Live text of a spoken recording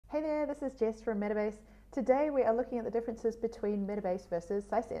Hey there, this is Jess from Metabase. Today we are looking at the differences between Metabase versus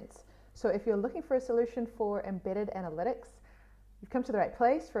Sisense. So if you're looking for a solution for embedded analytics, you've come to the right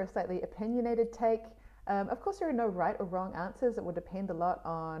place for a slightly opinionated take. Of course, there are no right or wrong answers. It will depend a lot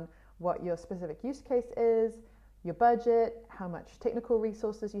on what your specific use case is, your budget, how much technical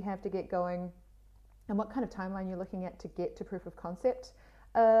resources you have to get going, and what kind of timeline you're looking at to get to proof of concept.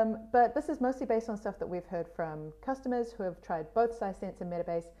 But this is mostly based on stuff that we've heard from customers who have tried both Sisense and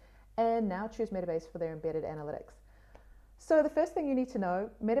Metabase and now choose Metabase for their embedded analytics. So the first thing you need to know,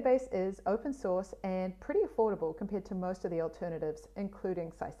 Metabase is open source and pretty affordable compared to most of the alternatives,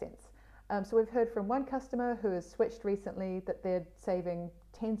 including Sisense. So we've heard from one customer who has switched recently that they're saving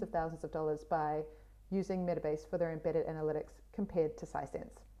tens of thousands of dollars by using Metabase for their embedded analytics compared to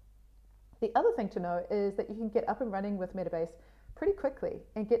Sisense. The other thing to know is that you can get up and running with Metabase pretty quickly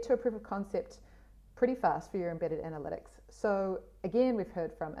and get to a proof of concept pretty fast for your embedded analytics. So again, we've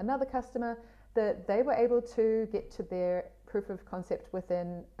heard from another customer that they were able to get to their proof of concept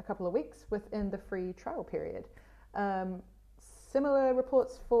within a couple of weeks within the free trial period. Similar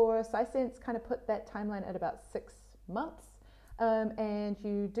reports for Sisense kind of put that timeline at about 6 months, and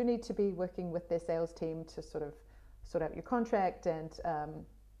you do need to be working with their sales team to sort out your contract and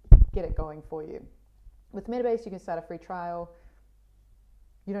get it going for you. With Metabase, you can start a free trial.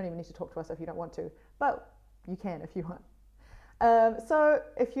 You don't even need to talk to us if you don't want to, but you can if you want. So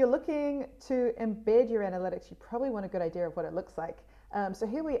if you're looking to embed your analytics, you probably want a good idea of what it looks like. So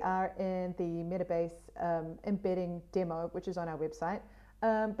here we are in the Metabase embedding demo, which is on our website.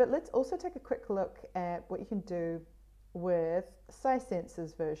 But let's also take a quick look at what you can do with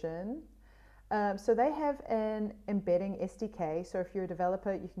Sisense's version. So they have an embedding SDK. So if you're a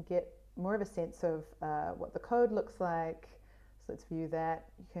developer, you can get more of a sense of what the code looks like. So let's view that.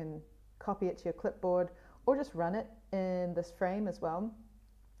 You can copy it to your clipboard or just run it in this frame as well.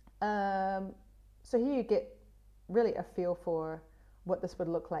 So here you get really a feel for what this would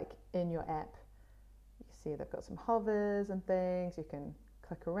look like in your app. You can see they've got some hovers and things. You can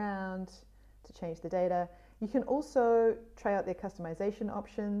click around to change the data. You can also try out their customization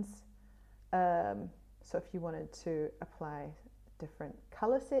options. So if you wanted to apply a different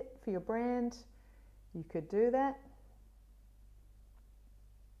color set for your brand, you could do that.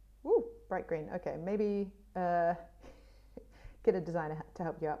 Ooh, bright green. Okay, maybe get a designer to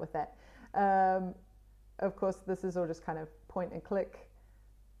help you out with that. Of course, this is all just kind of point and click.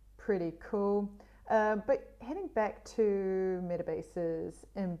 Pretty cool. But heading back to Metabase's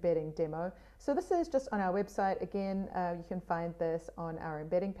embedding demo. So this is just on our website. Again, you can find this on our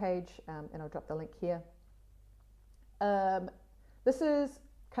embedding page, and I'll drop the link here. This is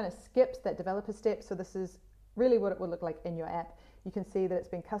kind of skips that developer step. So this is really what it would look like in your app. You can see that it's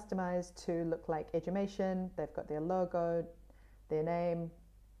been customized to look like Edumation. They've got their logo, their name,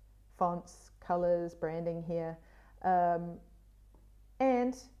 fonts, colors, branding here,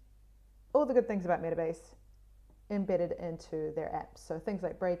 and all the good things about Metabase embedded into their apps. So things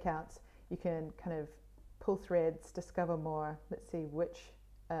like breakouts, you can kind of pull threads, discover more. Let's see which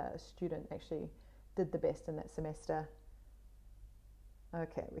student actually did the best in that semester.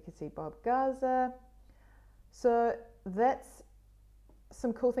 Okay, we can see Bob Garza. So that's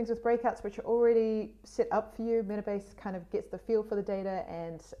some cool things with breakouts, which are already set up for you. Metabase kind of gets the feel for the data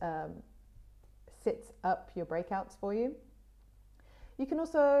and sets up your breakouts for you. You can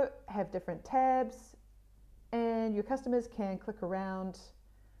also have different tabs, and your customers can click around,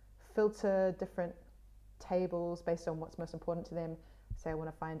 filter different tables based on what's most important to them. Say I want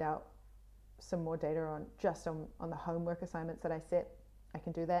to find out some more data on the homework assignments that I set, I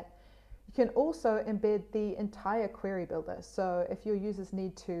can do that. You can also embed the entire query builder. So if your users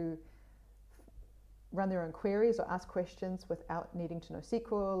need to run their own queries or ask questions without needing to know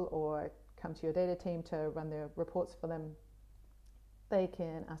SQL, or come to your data team to run their reports for them, they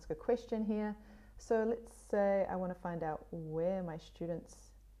can ask a question here. So let's say I want to find out where my students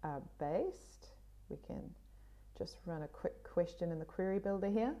are based. We can just run a quick question in the query builder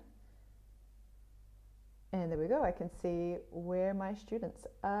here. And there we go. I can see where my students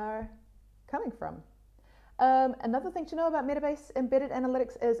are coming from. Another thing to know about Metabase embedded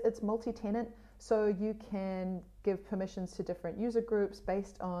analytics is it's multi-tenant, so you can give permissions to different user groups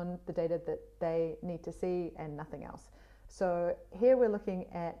based on the data that they need to see and nothing else. So here we're looking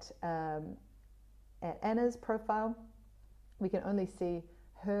at Anna's profile. We can only see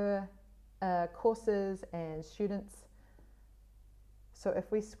her courses and students. So if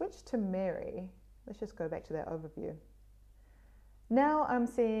we switch to Mary, let's just go back to that overview. Now I'm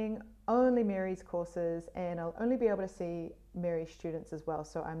seeing only Mary's courses, and I'll only be able to see Mary's students as well.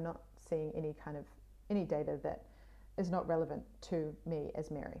 So I'm not seeing any data that is not relevant to me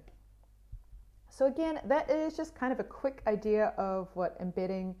as Mary. So again, that is just kind of a quick idea of what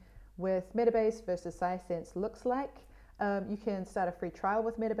embedding with Metabase versus Sisense looks like. You can start a free trial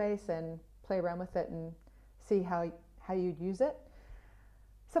with Metabase and play around with it and see how you'd use it.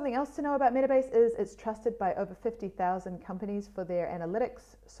 Something else to know about Metabase is it's trusted by over 50,000 companies for their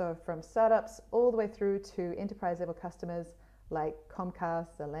analytics. So from startups all the way through to enterprise level customers like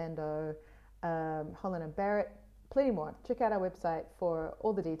Comcast, Zalando, Holland & Barrett, plenty more. Check out our website for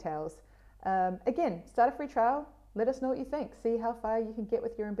all the details. Again, start a free trial. Let us know what you think. See how far you can get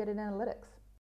with your embedded analytics.